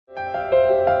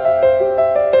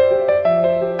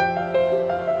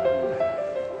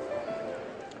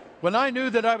When I knew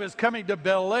that I was coming to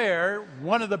Bel Air,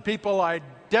 one of the people I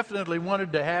definitely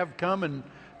wanted to have come and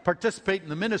participate in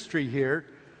the ministry here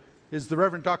is the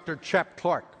Reverend Dr. Chap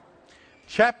Clark.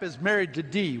 Chap is married to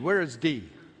Dee. Where is Dee?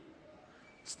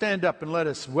 Stand up and let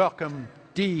us welcome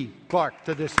Dee Clark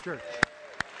to this church.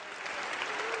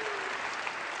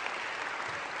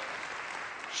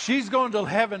 She's going to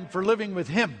heaven for living with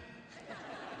him.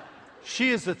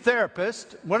 She is a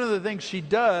therapist. One of the things she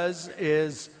does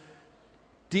is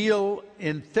deal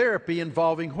in therapy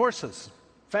involving horses.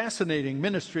 Fascinating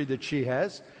ministry that she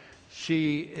has.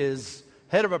 She is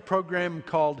head of a program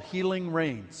called Healing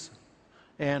Reigns.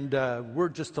 And we're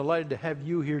just delighted to have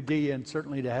you here, Dee, and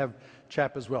certainly to have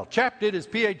Chap as well. Chap did his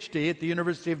PhD at the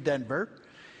University of Denver.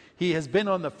 He has been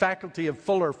on the faculty of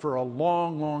Fuller for a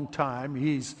long, long time.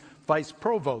 He's vice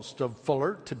provost of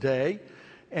Fuller today.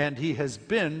 And he has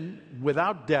been,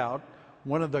 without doubt,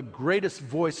 one of the greatest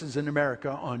voices in America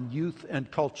on youth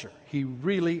and culture. He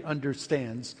really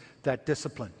understands that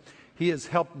discipline. He has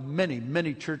helped many,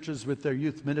 many churches with their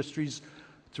youth ministries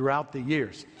throughout the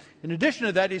years. In addition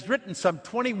to that, he's written some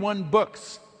 21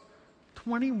 books.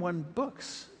 21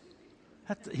 books.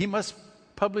 He must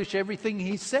publish everything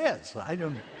he says.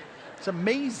 It's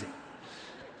amazing.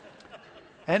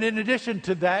 And in addition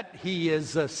to that, he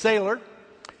is a sailor.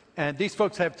 And these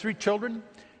folks have 3 children.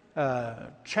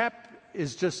 Chap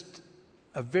is just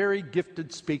a very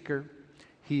gifted speaker.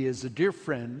 He is a dear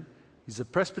friend. He's a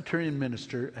Presbyterian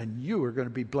minister, and you are going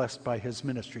to be blessed by his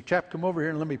ministry. Chap, come over here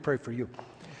and let me pray for you.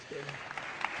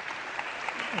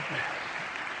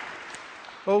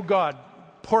 Oh God,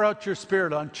 pour out your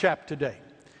Spirit on Chap today.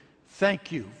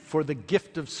 Thank you for the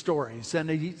gift of stories. And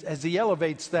as he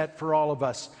elevates that for all of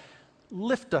us,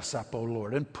 lift us up, O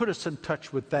Lord, and put us in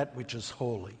touch with that which is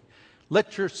holy.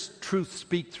 Let your truth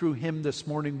speak through him this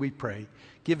morning, we pray.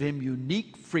 Give him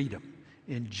unique freedom.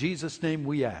 In Jesus' name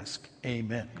we ask.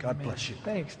 Amen. God bless you.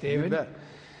 Thanks, David.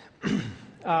 You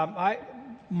bet.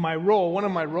 One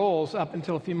of my roles up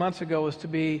until a few months ago was to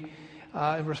be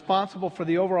responsible for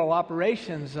the overall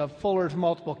operations of Fuller's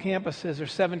multiple campuses.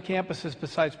 There's 7 campuses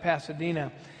besides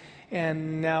Pasadena,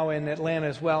 and now in Atlanta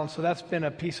as well. And so that's been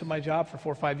a piece of my job for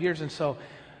 4 or 5 years. And so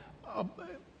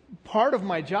part of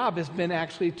my job has been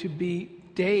actually to be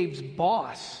Dave's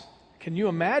boss. Can you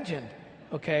imagine?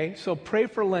 Okay, so pray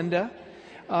for Linda.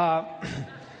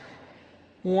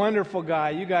 Wonderful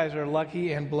guy. You guys are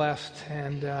lucky and blessed,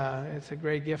 and it's a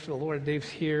great gift of the Lord. Dave's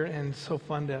here, and so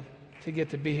fun to get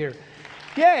to be here.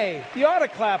 Yay! You ought to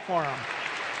clap for him.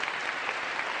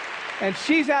 And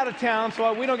she's out of town,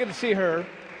 so we don't get to see her.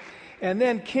 And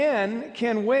then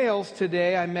Ken Wales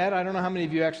today I met. I don't know how many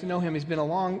of you actually know him. He's been a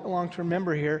long-term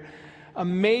member here.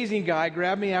 Amazing guy.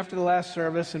 Grabbed me after the last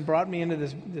service and brought me into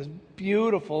this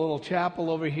beautiful little chapel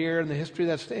over here and the history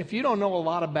of that. If you don't know a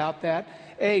lot about that,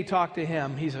 talk to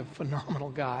him. He's a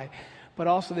phenomenal guy. But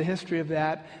also the history of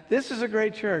that. This is a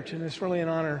great church, and it's really an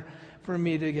honor for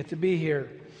me to get to be here.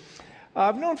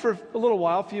 I've known for a little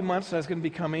while, a few months, that I was going to be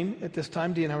coming at this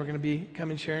time. Dee and I were going to be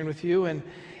coming sharing with you. And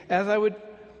as I would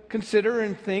consider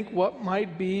and think what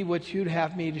might be what you'd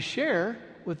have me to share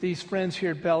with these friends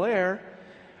here at Bel Air,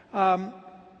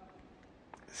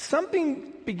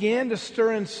 something began to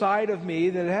stir inside of me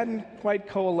that hadn't quite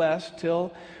coalesced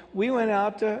till we went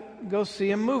out to go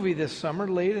see a movie this summer,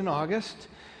 late in August,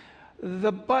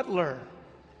 The Butler.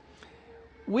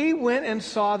 We went and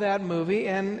saw that movie,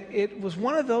 and it was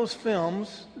one of those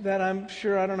films that I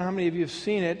don't know how many of you have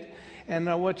seen it,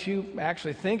 and what you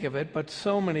actually think of it, but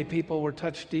so many people were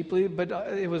touched deeply. But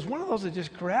it was one of those that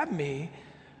just grabbed me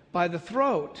by the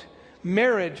throat.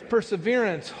 Marriage,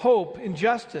 perseverance, hope,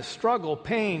 injustice, struggle,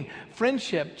 pain,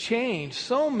 friendship, change,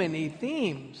 so many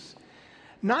themes.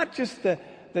 Not just the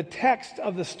text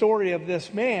of the story of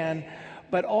this man,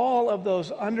 but all of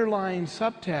those underlying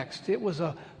subtext. It was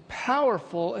a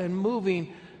powerful and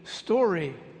moving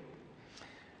story.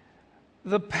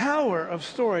 The power of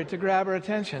story to grab our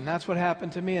attention. That's what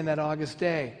happened to me in that August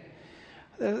day.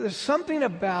 There's something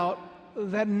about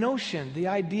that notion, the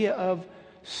idea of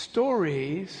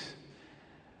stories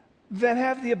that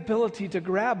have the ability to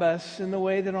grab us in the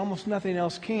way that almost nothing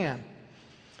else can.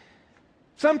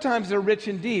 Sometimes they're rich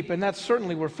and deep, and that's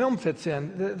certainly where film fits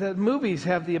in. The movies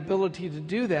have the ability to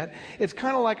do that. It's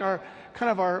kind of like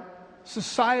our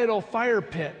societal fire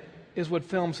pit is what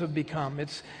films have become.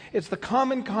 It's the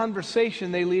common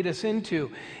conversation they lead us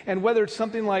into. And whether it's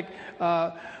something like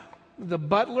The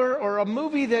Butler or a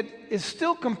movie that is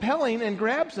still compelling and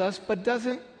grabs us but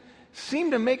doesn't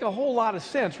seem to make a whole lot of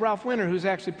sense. Ralph Winter, who's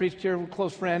actually preached here, a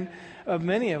close friend of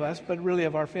many of us, but really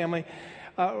of our family,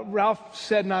 Ralph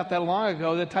said not that long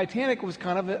ago that Titanic was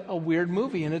kind of a weird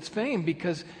movie in its fame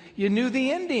because you knew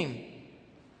the ending.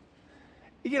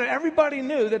 Everybody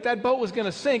knew that boat was going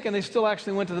to sink, and they still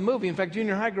actually went to the movie. In fact,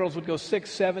 junior high girls would go 6,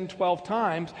 7, 12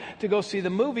 times to go see the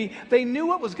movie. They knew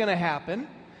what was going to happen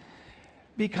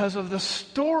because of the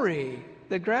story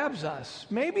that grabs us.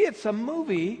 Maybe it's a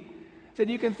movie that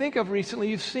you can think of recently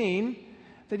you've seen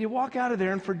that you walk out of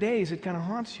there and for days it kind of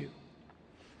haunts you.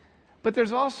 But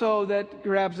there's also that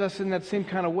grabs us in that same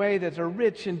kind of way that's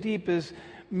rich and deep as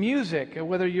music,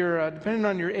 whether you're, depending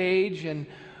on your age and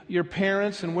your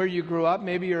parents and where you grew up.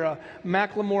 Maybe you're a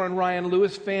Macklemore and Ryan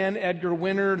Lewis fan, Edgar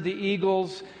Winter, the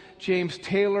Eagles, James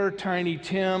Taylor, Tiny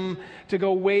Tim, to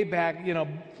go way back,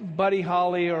 Buddy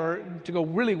Holly, or to go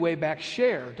really way back,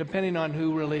 Cher, depending on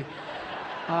who really.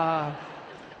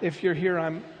 If you're here,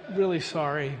 I'm really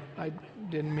sorry. I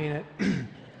didn't mean it.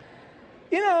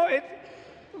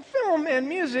 Film and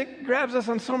music grabs us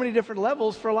on so many different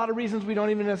levels for a lot of reasons we don't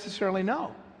even necessarily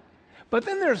know. But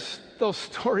then there's those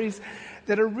stories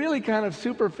that are really kind of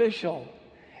superficial,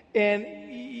 and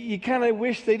you kind of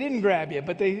wish they didn't grab you,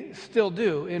 but they still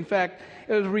do. In fact,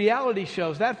 reality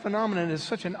shows, that phenomenon is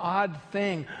such an odd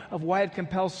thing of why it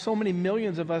compels so many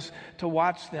millions of us to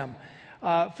watch them.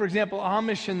 For example,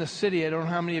 Amish in the City, I don't know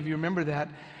how many of you remember that.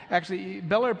 Actually,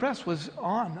 Bel Air Press was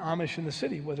on Amish in the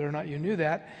City, whether or not you knew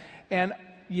that. And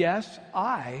yes,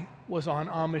 I was on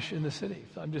Amish in the City.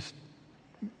 So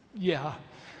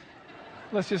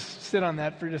let's just sit on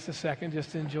that for just a second,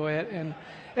 just to enjoy it. And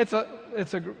it's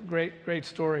a great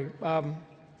story. But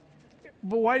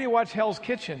why do you watch Hell's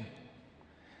Kitchen?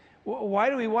 Why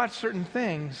do we watch certain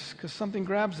things? Because something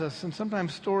grabs us, and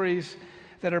sometimes stories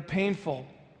that are painful,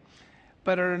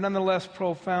 but are nonetheless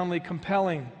profoundly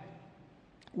compelling.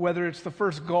 Whether it's the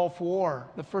first Gulf War,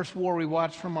 the first war we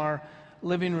watched from our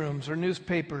living rooms or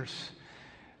newspapers.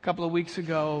 A couple of weeks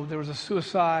ago, there was a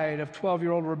suicide of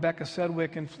 12-year-old Rebecca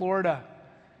Sedgwick in Florida.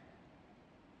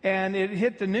 And it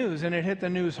hit the news, and it hit the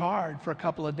news hard for a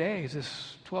couple of days.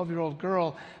 This 12-year-old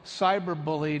girl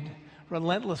cyberbullied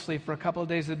relentlessly for a couple of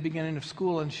days at the beginning of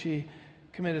school, and she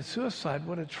committed suicide.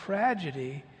 What a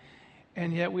tragedy.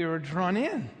 And yet we were drawn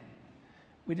in.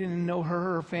 We didn't know her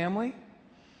or her family.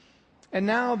 And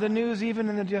now the news, even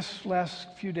in the just last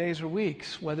few days or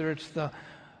weeks, whether it's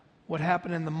what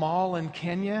happened in the mall in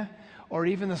Kenya, or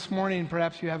even this morning,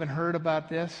 perhaps you haven't heard about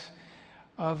this,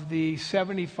 of the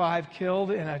 75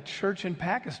 killed in a church in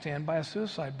Pakistan by a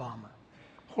suicide bomber.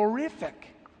 Horrific.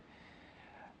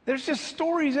 There's just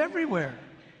stories everywhere.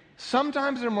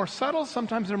 Sometimes they're more subtle,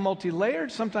 sometimes they're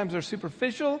multi-layered, sometimes they're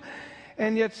superficial,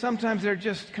 and yet sometimes they're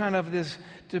just kind of this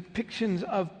depictions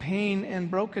of pain and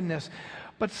brokenness.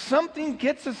 But something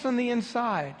gets us on the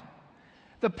inside.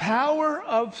 The power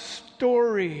of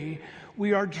story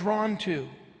we are drawn to.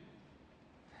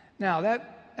 Now,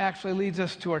 that actually leads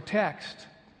us to our text,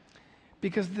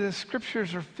 because the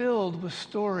scriptures are filled with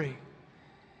story.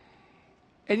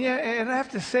 And I have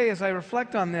to say, as I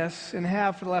reflect on this, and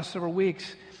have for the last several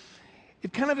weeks,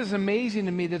 it kind of is amazing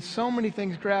to me that so many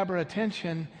things grab our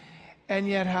attention, and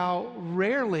yet how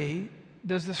rarely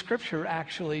does the scripture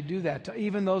actually do that to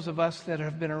even those of us that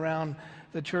have been around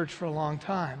the church for a long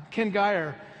time. Ken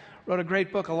Geyer wrote a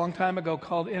great book a long time ago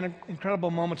called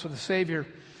Incredible Moments with the Savior.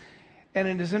 And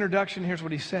in his introduction, here's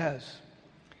what he says.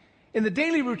 In the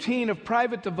daily routine of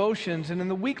private devotions and in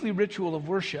the weekly ritual of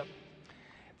worship,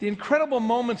 the incredible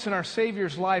moments in our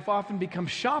Savior's life often become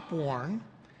shop-worn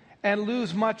and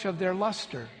lose much of their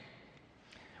luster.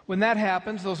 When that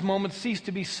happens, those moments cease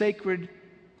to be sacred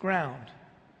ground.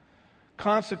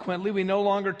 Consequently, we no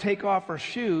longer take off our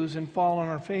shoes and fall on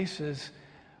our faces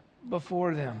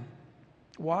before them.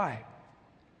 Why?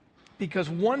 Because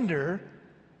wonder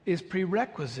is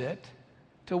prerequisite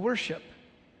to worship.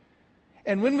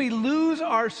 And when we lose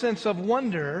our sense of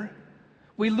wonder,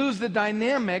 we lose the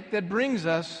dynamic that brings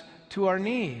us to our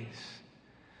knees.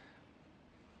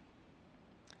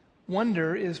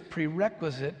 Wonder is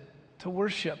prerequisite to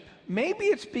worship. Maybe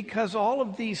it's because all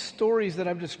of these stories that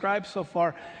I've described so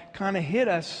far kind of hit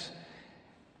us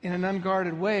in an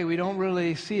unguarded way. We don't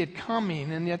really see it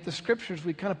coming, and yet the scriptures,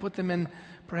 we kind of put them in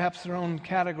perhaps their own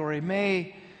category.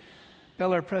 May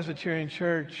Bel Air Presbyterian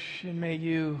Church, and may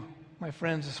you, my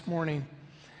friends, this morning,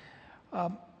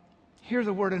 hear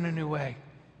the word in a new way.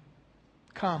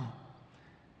 Come.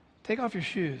 Take off your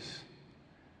shoes.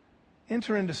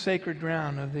 Enter into sacred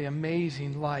ground of the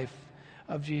amazing life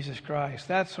of Jesus Christ.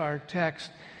 That's our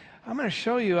text. I'm going to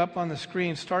show you up on the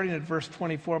screen starting at verse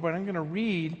 24, but I'm going to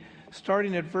read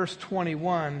starting at verse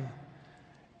 21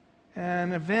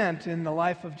 an event in the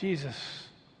life of Jesus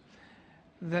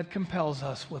that compels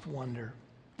us with wonder.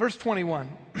 Verse 21.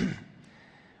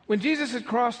 When Jesus had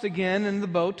crossed again in the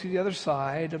boat to the other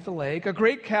side of the lake, a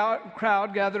great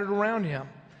crowd gathered around him,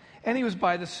 and he was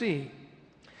by the sea.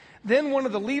 Then one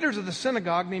of the leaders of the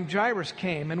synagogue named Jairus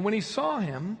came, and when he saw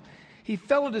him, he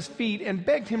fell at his feet and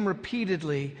begged him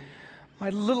repeatedly, "My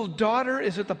little daughter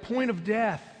is at the point of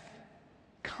death.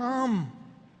 Come,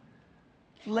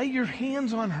 lay your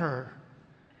hands on her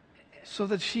so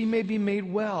that she may be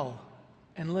made well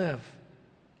and live."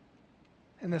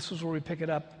 And this is where we pick it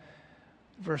up,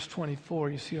 verse 24.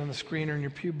 You see on the screen or in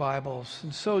your pew Bibles.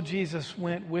 And so Jesus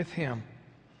went with him,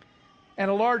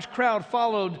 and a large crowd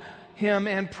followed him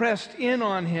and pressed in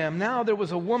on him. Now there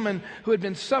was a woman who had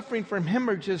been suffering from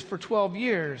hemorrhages for 12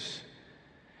 years.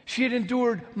 She had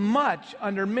endured much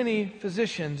under many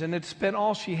physicians and had spent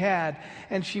all she had,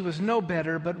 and she was no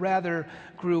better, but rather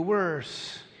grew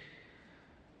worse.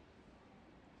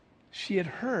 She had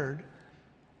heard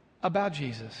about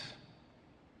Jesus.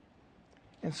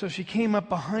 And so she came up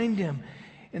behind him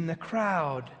in the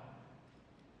crowd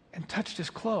and touched his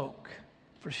cloak.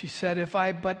 For she said, "If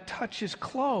I but touch his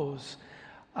clothes,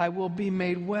 I will be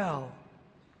made well."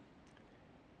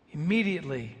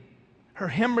 Immediately, her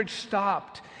hemorrhage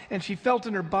stopped, and she felt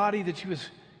in her body that she was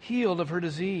healed of her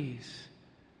disease.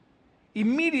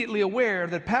 Immediately aware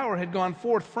that power had gone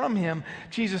forth from him,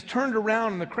 Jesus turned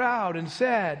around in the crowd and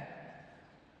said,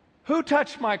 "Who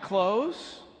touched my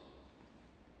clothes?"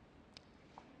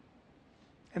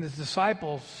 And his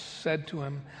disciples said to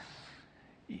him,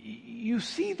 "You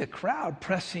see the crowd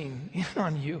pressing in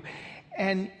on you,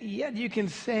 and yet you can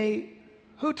say,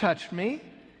 'Who touched me?'"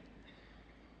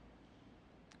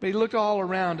 But he looked all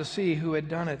around to see who had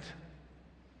done it.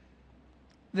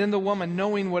 Then the woman,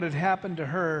 knowing what had happened to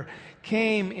her,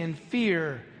 came in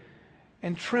fear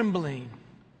and trembling,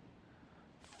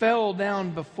 fell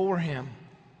down before him,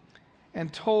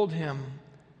 and told him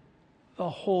the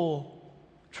whole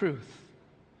truth.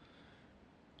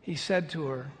 He said to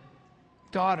her,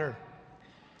 "Daughter,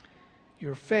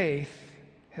 your faith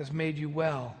has made you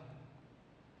well.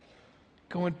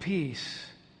 Go in peace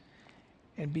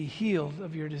and be healed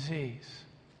of your disease."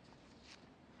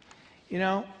 You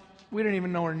know, we don't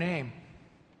even know her name.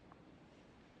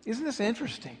 Isn't this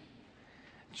interesting?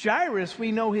 Jairus,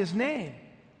 we know his name.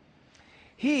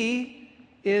 He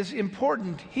is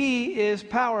important. He is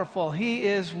powerful. He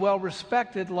is well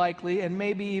respected, likely, and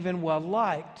maybe even well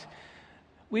liked.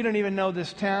 We don't even know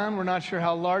this town. We're not sure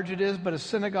how large it is, but a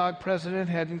synagogue president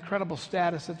had incredible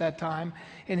status at that time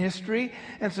in history.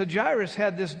 And so Jairus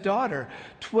had this daughter,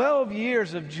 12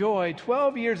 years of joy,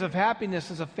 12 years of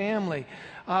happiness as a family,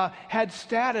 had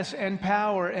status and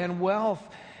power and wealth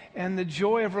and the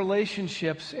joy of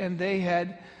relationships, and they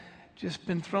had just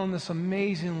been thrown this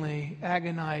amazingly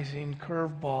agonizing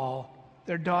curveball.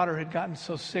 Their daughter had gotten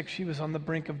so sick she was on the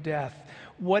brink of death.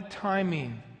 What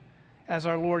timing! As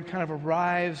our Lord kind of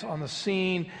arrives on the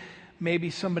scene, maybe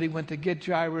somebody went to get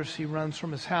Jairus. He runs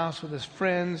from his house with his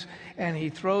friends, and he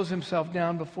throws himself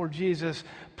down before Jesus,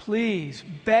 please,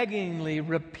 begging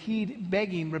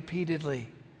repeatedly,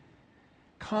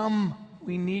 "Come,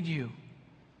 we need you."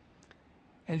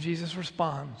 And Jesus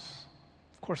responds,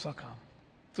 "Of course I'll come."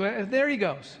 So there he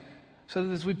goes. So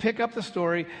as we pick up the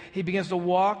story, he begins to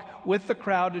walk with the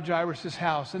crowd to Jairus'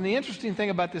 house. And the interesting thing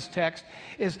about this text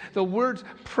is the words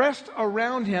 "pressed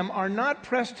around him" are not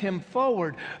 "pressed him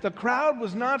forward." The crowd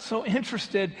was not so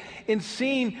interested in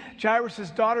seeing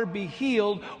Jairus' daughter be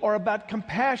healed or about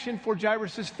compassion for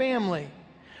Jairus' family.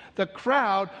 The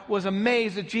crowd was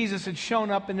amazed that Jesus had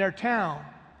shown up in their town.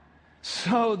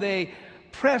 So they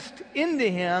pressed into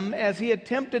him as he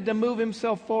attempted to move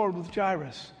himself forward with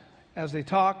Jairus. As they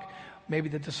talk, maybe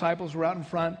the disciples were out in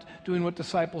front doing what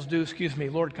disciples do. "Excuse me,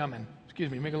 Lord coming. Excuse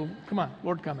me, come on,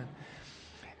 Lord coming."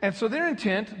 And so they're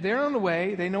intent, they're on the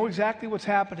way, they know exactly what's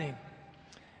happening.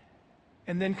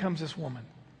 And then comes this woman.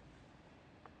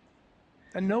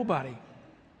 A nobody.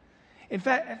 In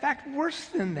fact, worse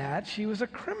than that, she was a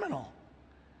criminal.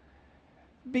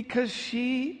 Because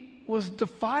she was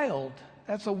defiled.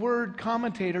 That's a word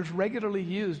commentators regularly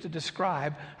use to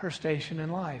describe her station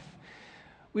in life.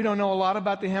 We don't know a lot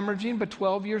about the hemorrhaging, but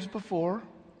 12 years before,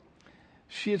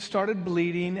 she had started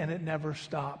bleeding and it never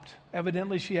stopped.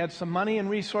 Evidently, she had some money and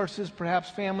resources, perhaps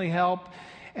family help,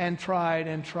 and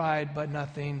tried, but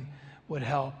nothing would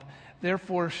help.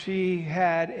 Therefore, she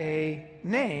had a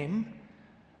name,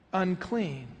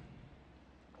 unclean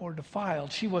or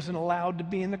defiled. She wasn't allowed to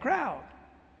be in the crowd.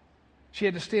 She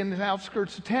had to stay in the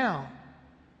outskirts of town,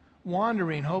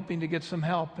 wandering, hoping to get some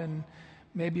help and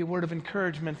maybe a word of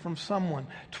encouragement from someone.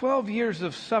 12 years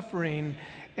of suffering,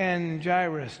 and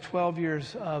Jairus, 12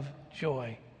 years of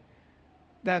joy.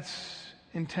 That's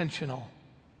intentional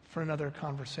for another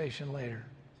conversation later.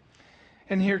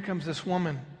 And here comes this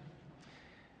woman,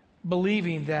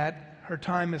 believing that her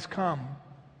time has come,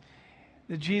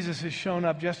 that Jesus has shown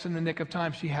up just in the nick of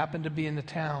time. She happened to be in the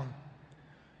town,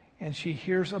 and she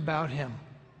hears about him.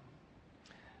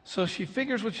 So she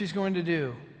figures what she's going to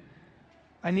do.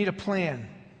 I need a plan.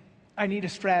 I need a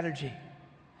strategy.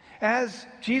 As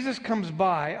Jesus comes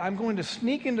by, I'm going to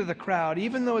sneak into the crowd,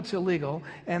 even though it's illegal,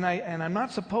 and I'm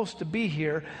not supposed to be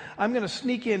here. I'm going to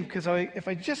sneak in because if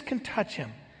I just can touch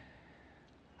him,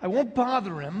 I won't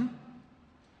bother him.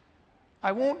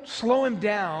 I won't slow him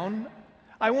down.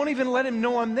 I won't even let him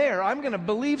know I'm there. I'm going to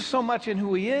believe so much in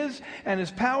who he is and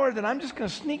his power that I'm just going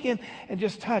to sneak in and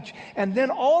just touch. And then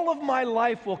all of my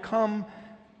life will come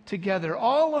together.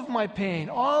 All of my pain,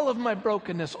 all of my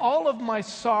brokenness, all of my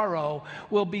sorrow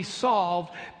will be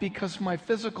solved because my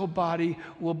physical body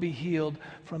will be healed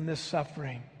from this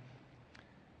suffering.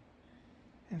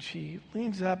 And she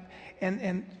leans up,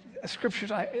 and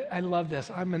scriptures, I love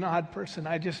this. I'm an odd person.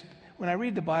 When I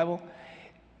read the Bible,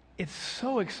 it's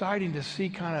so exciting to see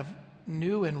kind of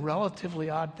new and relatively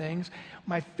odd things.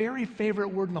 My very favorite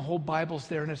word in the whole Bible's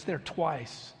there, and it's there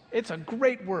twice. It's a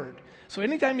great word. So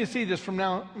anytime you see this from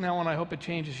now on, I hope it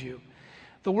changes you.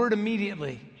 The word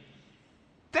immediately.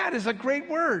 That is a great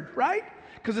word, right?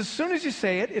 Because as soon as you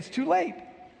say it, it's too late.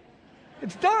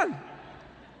 It's done.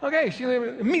 Okay,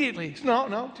 immediately.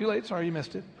 No, too late. Sorry, you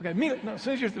missed it. Okay, immediately. No, as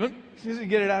soon as you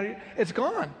get it out of here, it's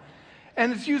gone.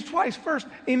 And it's used twice. First,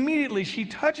 immediately she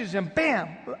touches him. Bam!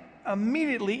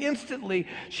 Immediately, instantly,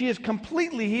 she is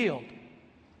completely healed.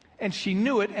 And she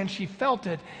knew it, and she felt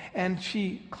it, and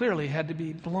she clearly had to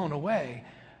be blown away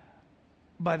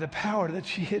by the power that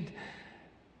she had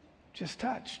just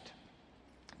touched.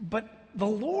 But the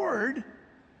Lord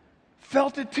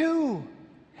felt it too,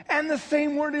 and the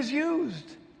same word is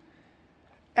used.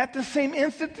 At the same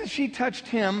instant that she touched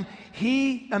him,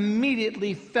 he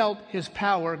immediately felt his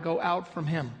power go out from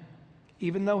him.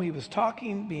 Even though he was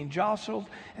talking, being jostled,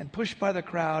 and pushed by the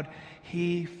crowd,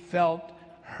 he felt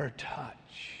her touch.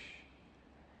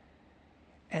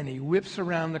 And he whips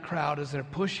around the crowd as they're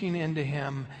pushing into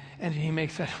him, and he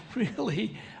makes that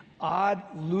really odd,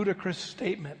 ludicrous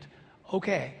statement.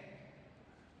 Okay,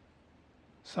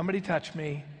 somebody touched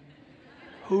me.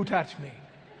 Who touched me?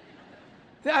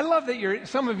 I love that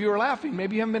some of you are laughing.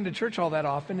 Maybe you haven't been to church all that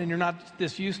often, and you're not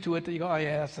this used to it that you go, oh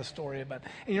yeah, that's the story about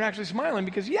it. And you're actually smiling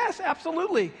because yes,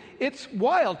 absolutely, it's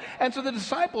wild. And so the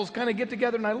disciples kind of get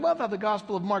together, and I love how the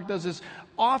Gospel of Mark does this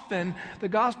often. The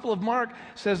Gospel of Mark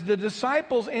says the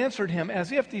disciples answered him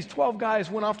as if these 12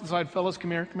 guys went off to the side. Fellas, come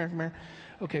here.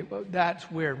 Okay, well, that's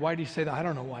weird. Why did he say that? I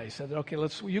don't know why he said that. Okay,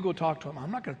 you go talk to him.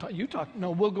 I'm not going to talk. You talk. No,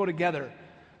 we'll go together.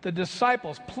 The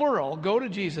disciples, plural, go to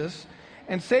Jesus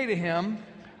and say to him,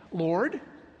 Lord,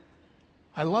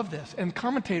 I love this. And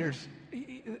commentators,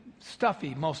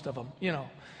 stuffy, most of them,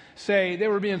 say they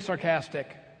were being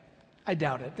sarcastic. I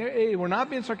doubt it. They were not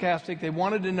being sarcastic. They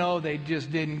wanted to know. They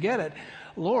just didn't get it.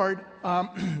 Lord,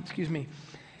 excuse me,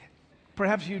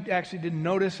 perhaps you actually didn't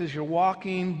notice as you're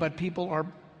walking, but people are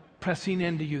pressing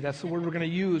into you. That's the word we're going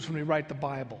to use when we write the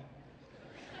Bible.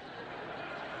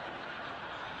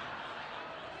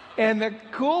 And the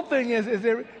cool thing is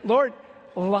Lord,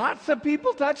 lots of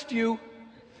people touched you.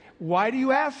 Why do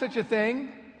you ask such a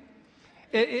thing?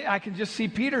 I can just see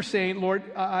Peter saying, Lord,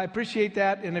 I appreciate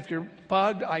that. And if you're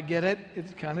bugged, I get it.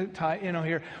 It's kind of tight,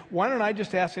 here. Why don't I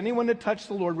just ask anyone to touch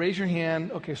the Lord, raise your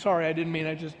hand. Okay, sorry, I didn't mean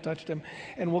I just touched him.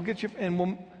 And we'll get you, and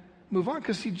we'll move on.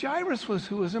 Because see, Jairus was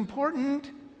who was important.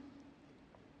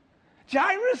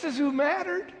 Jairus is who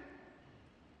mattered.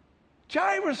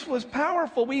 Jairus was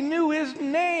powerful. We knew his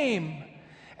name.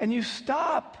 And you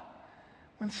stop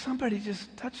when somebody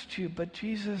just touched you, but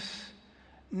Jesus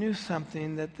knew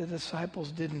something that the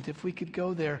disciples didn't. If we could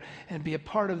go there and be a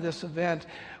part of this event,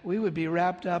 we would be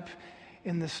wrapped up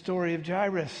in the story of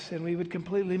Jairus, and we would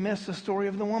completely miss the story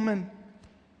of the woman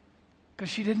because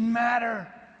she didn't matter.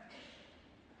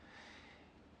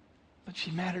 But she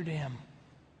mattered to him.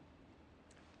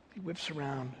 He whips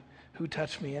around, who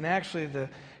touched me? And actually the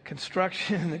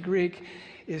construction in the Greek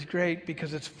is great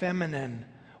because it's feminine.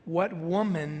 What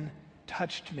woman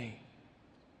touched me?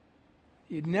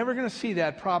 You're never going to see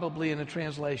that probably in a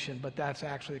translation, but that's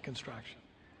actually a construction.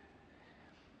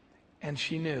 And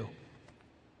she knew.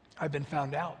 I've been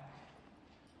found out.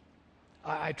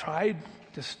 I tried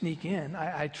to sneak in.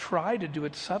 I tried to do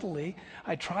it subtly.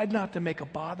 I tried not to make a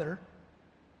bother.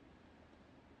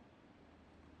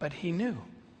 But he knew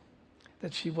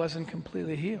that she wasn't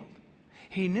completely healed.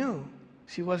 He knew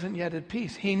she wasn't yet at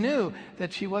peace. He knew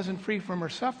that she wasn't free from her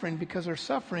suffering because her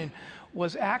suffering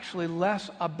was actually less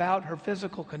about her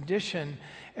physical condition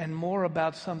and more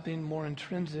about something more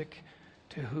intrinsic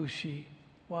to who she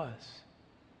was.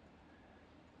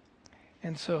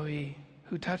 And so he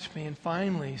who touched me, and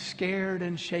finally, scared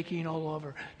and shaking all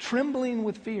over, trembling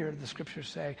with fear, the scriptures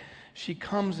say, she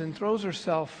comes and throws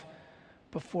herself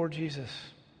before Jesus.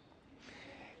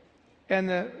 And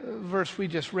the verse we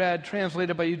just read,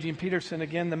 translated by Eugene Peterson,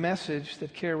 again, the message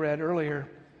that Kara read earlier,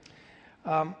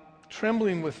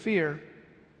 trembling with fear,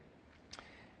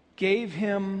 gave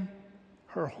him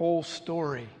her whole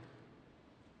story.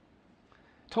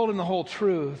 Told him the whole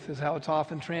truth is how it's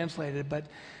often translated, but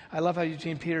I love how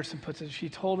Eugene Peterson puts it. She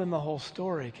told him the whole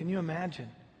story. Can you imagine?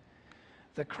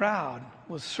 The crowd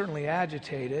was certainly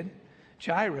agitated.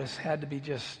 Jairus had to be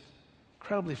just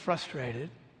incredibly frustrated.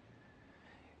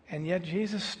 And yet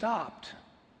Jesus stopped,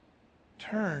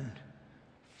 turned,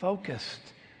 focused,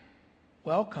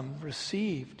 welcomed,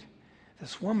 received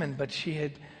this woman, but she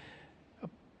had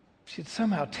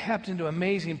somehow tapped into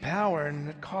amazing power, and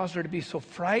it caused her to be so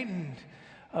frightened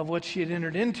of what she had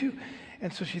entered into.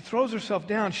 And so she throws herself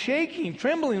down, shaking,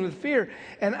 trembling with fear.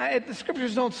 And the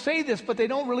scriptures don't say this, but they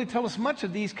don't really tell us much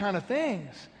of these kind of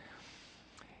things.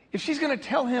 If she's going to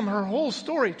tell him her whole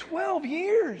story, 12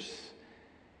 years,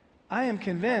 I am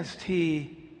convinced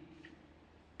he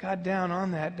got down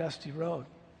on that dusty road.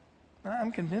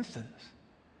 I'm convinced of this.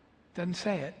 Doesn't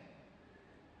say it.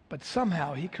 But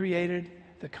somehow he created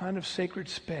the kind of sacred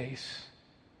space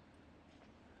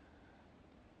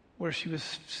where she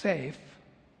was safe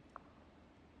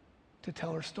to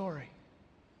tell her story,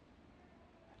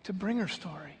 to bring her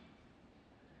story.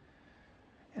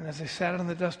 And as they sat on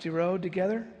the dusty road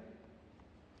together,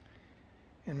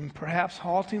 and perhaps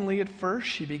haltingly at first,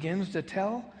 she begins to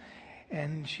tell,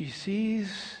 and she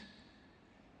sees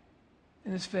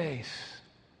in his face.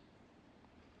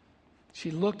 She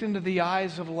looked into the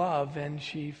eyes of love, and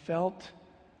she felt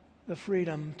the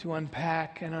freedom to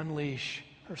unpack and unleash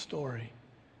her story.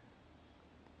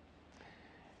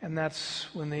 And that's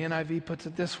when the NIV puts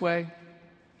it this way.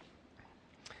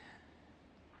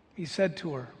 He said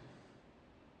to her,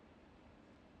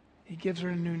 he gives her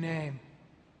a new name.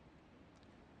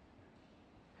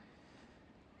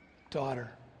 Daughter.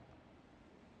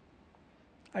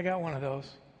 I got one of those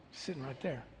sitting right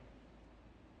there.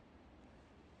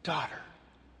 Daughter,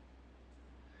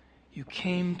 you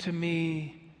came to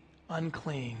me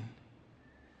unclean,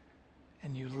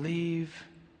 and you leave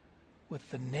with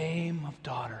the name of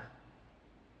daughter.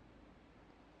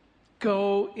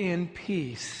 Go in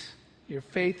peace. Your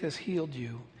faith has healed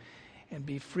you, and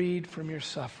be freed from your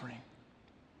suffering.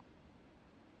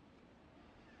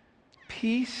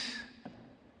 Peace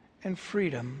and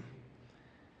freedom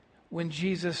when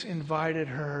Jesus invited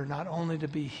her not only to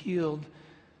be healed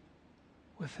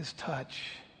with his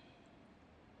touch,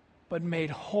 but made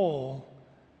whole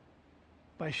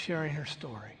by sharing her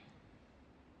story.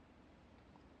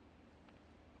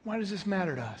 Why does this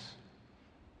matter to us?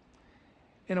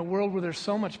 In a world where there's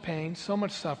so much pain, so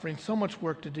much suffering, so much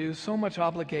work to do, so much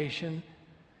obligation,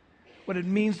 what it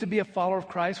means to be a follower of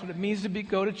Christ, what it means to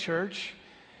go to church,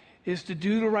 is to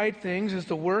do the right things, is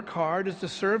to work hard, is to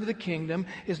serve the kingdom,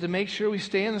 is to make sure we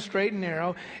stay in the straight and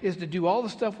narrow, is to do all the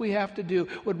stuff we have to do,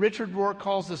 what Richard Rohr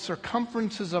calls the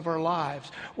circumferences of our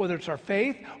lives. Whether it's our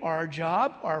faith, or our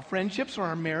job, or our friendships, or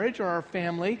our marriage, or our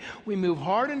family, we move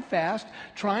hard and fast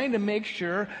trying to make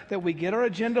sure that we get our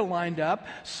agenda lined up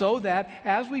so that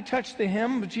as we touch the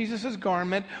hem of Jesus'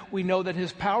 garment, we know that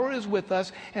his power is with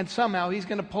us and somehow he's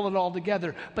going to pull it all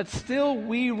together. But still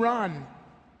we run.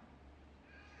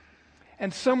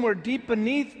 And somewhere deep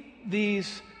beneath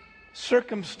these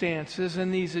circumstances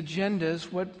and these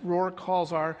agendas, what Rohr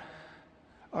calls our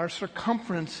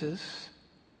circumferences,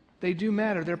 they do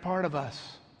matter. They're part of us.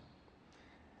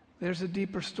 There's a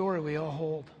deeper story we all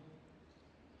hold.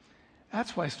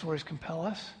 That's why stories compel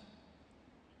us.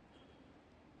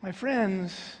 My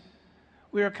friends,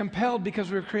 we are compelled because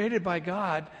we were created by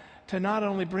God to not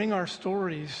only bring our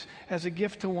stories as a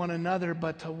gift to one another,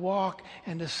 but to walk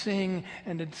and to sing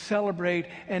and to celebrate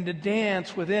and to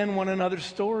dance within one another's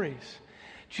stories.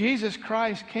 Jesus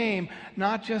Christ came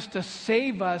not just to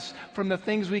save us from the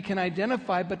things we can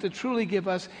identify, but to truly give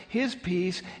us his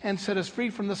peace and set us free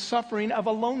from the suffering of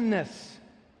aloneness.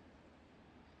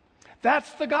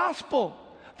 That's the gospel.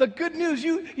 The good news.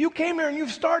 You came here and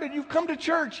you've come to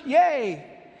church. Yay!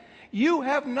 You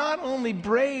have not only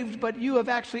braved, but you have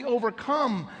actually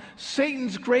overcome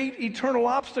Satan's great eternal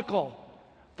obstacle,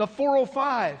 the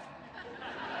 405.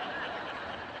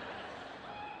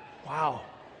 Wow.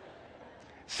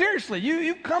 Seriously,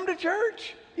 you've come to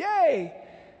church. Yay.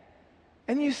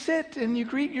 And you sit and you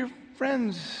greet your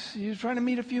friends. You're trying to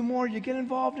meet a few more. You get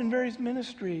involved in various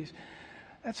ministries.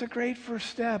 That's a great first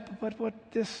step. But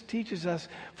what this teaches us,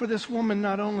 for this woman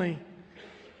not only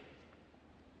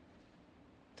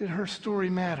did her story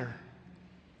matter.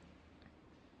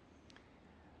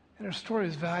 And her story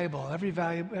is valuable, every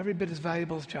bit as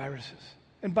valuable as Jairus's.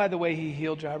 And by the way, he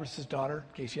healed Jairus' daughter,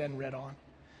 in case you hadn't read on.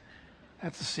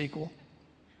 That's the sequel.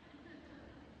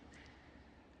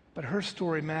 But her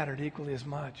story mattered equally as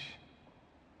much.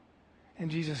 And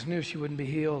Jesus knew she wouldn't be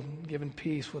healed and given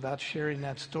peace without sharing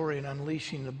that story and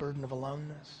unleashing the burden of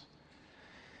aloneness.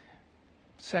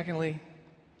 Secondly,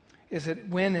 is that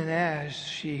when and as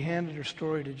she handed her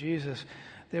story to Jesus,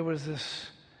 there was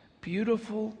this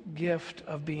beautiful gift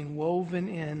of being woven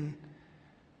in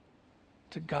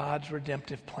to God's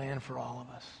redemptive plan for all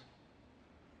of us.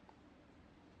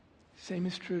 Same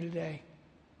is true today.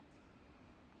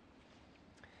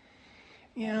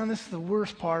 You know, this is the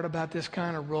worst part about this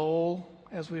kind of role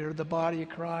as we are the body of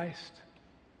Christ.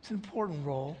 It's an important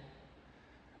role.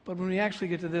 But when we actually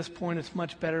get to this point, it's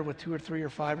much better with 2 or 3 or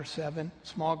 5 or 7,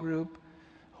 small group,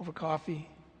 over coffee,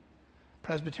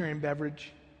 Presbyterian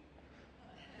beverage.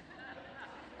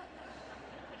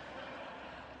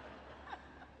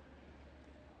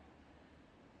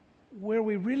 Where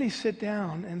we really sit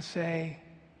down and say,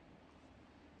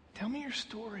 tell me your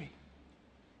story.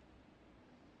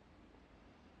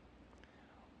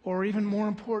 Or even more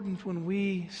important, when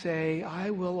we say,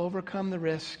 I will overcome the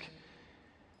risk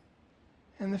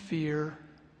and the fear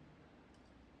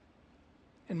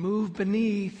and move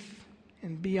beneath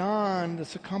and beyond the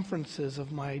circumferences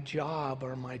of my job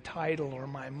or my title or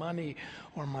my money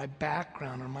or my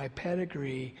background or my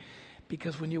pedigree.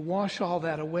 Because when you wash all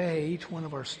that away, each one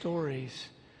of our stories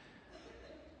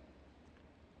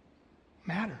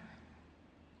matter.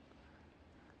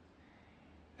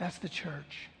 That's the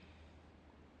church.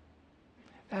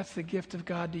 That's the gift of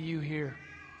God to you here.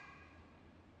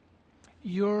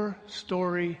 Your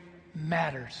story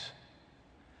matters.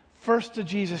 First to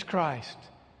Jesus Christ,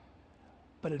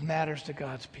 but it matters to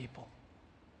God's people.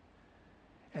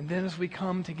 And then as we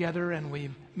come together and we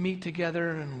meet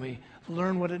together and we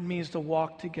learn what it means to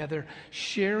walk together,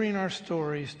 sharing our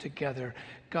stories together,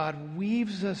 God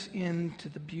weaves us into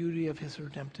the beauty of his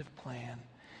redemptive plan.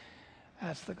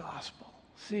 That's the gospel.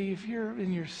 See, if you're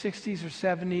in your 60s or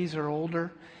 70s or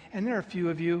older, and there are a few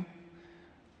of you,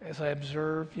 as I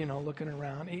observe, looking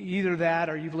around, either that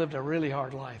or you've lived a really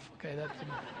hard life, okay?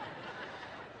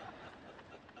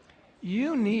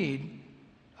 You need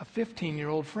a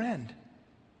 15-year-old friend.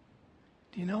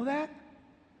 Do you know that?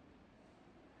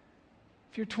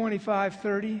 If you're 25,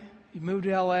 30, you moved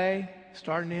to LA,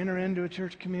 starting to enter into a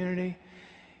church community,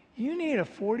 you need a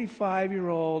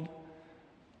 45-year-old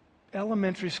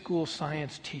elementary school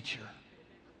science teacher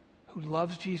who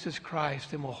loves Jesus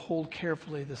Christ and will hold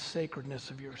carefully the sacredness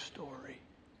of your story.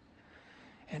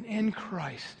 And in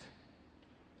Christ,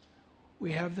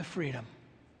 we have the freedom,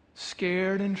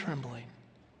 scared and trembling,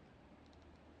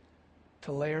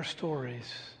 to lay our stories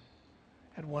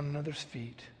at one another's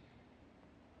feet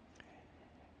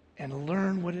and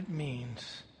learn what it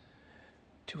means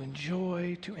to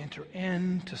enjoy, to enter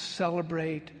in, to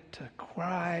celebrate, to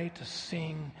cry, to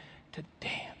sing, to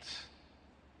dance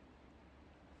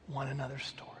one another's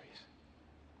stories.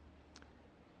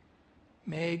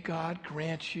 May God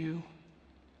grant you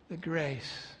the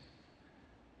grace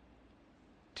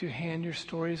to hand your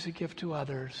story as a gift to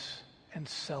others and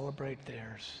celebrate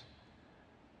theirs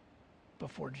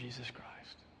before Jesus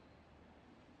Christ.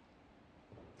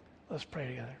 Let's pray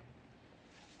together.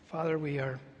 Father,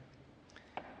 we're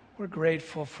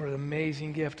grateful for the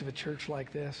amazing gift of a church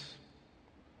like this,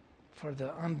 for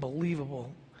the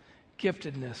unbelievable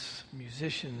giftedness of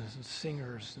musicians and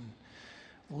singers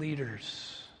and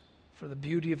leaders, for the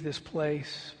beauty of this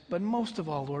place. But most of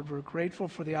all, Lord, we're grateful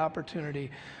for the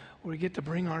opportunity where we get to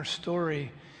bring our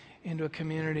story into a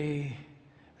community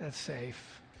that's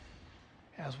safe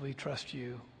as we trust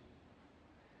you.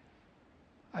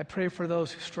 I pray for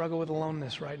those who struggle with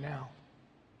aloneness right now.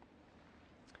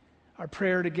 Our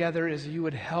prayer together is that you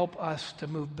would help us to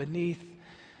move beneath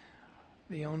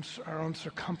our own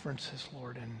circumferences,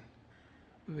 Lord, and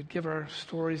we would give our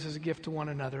stories as a gift to one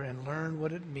another and learn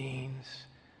what it means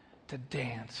to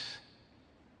dance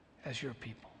as your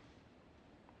people.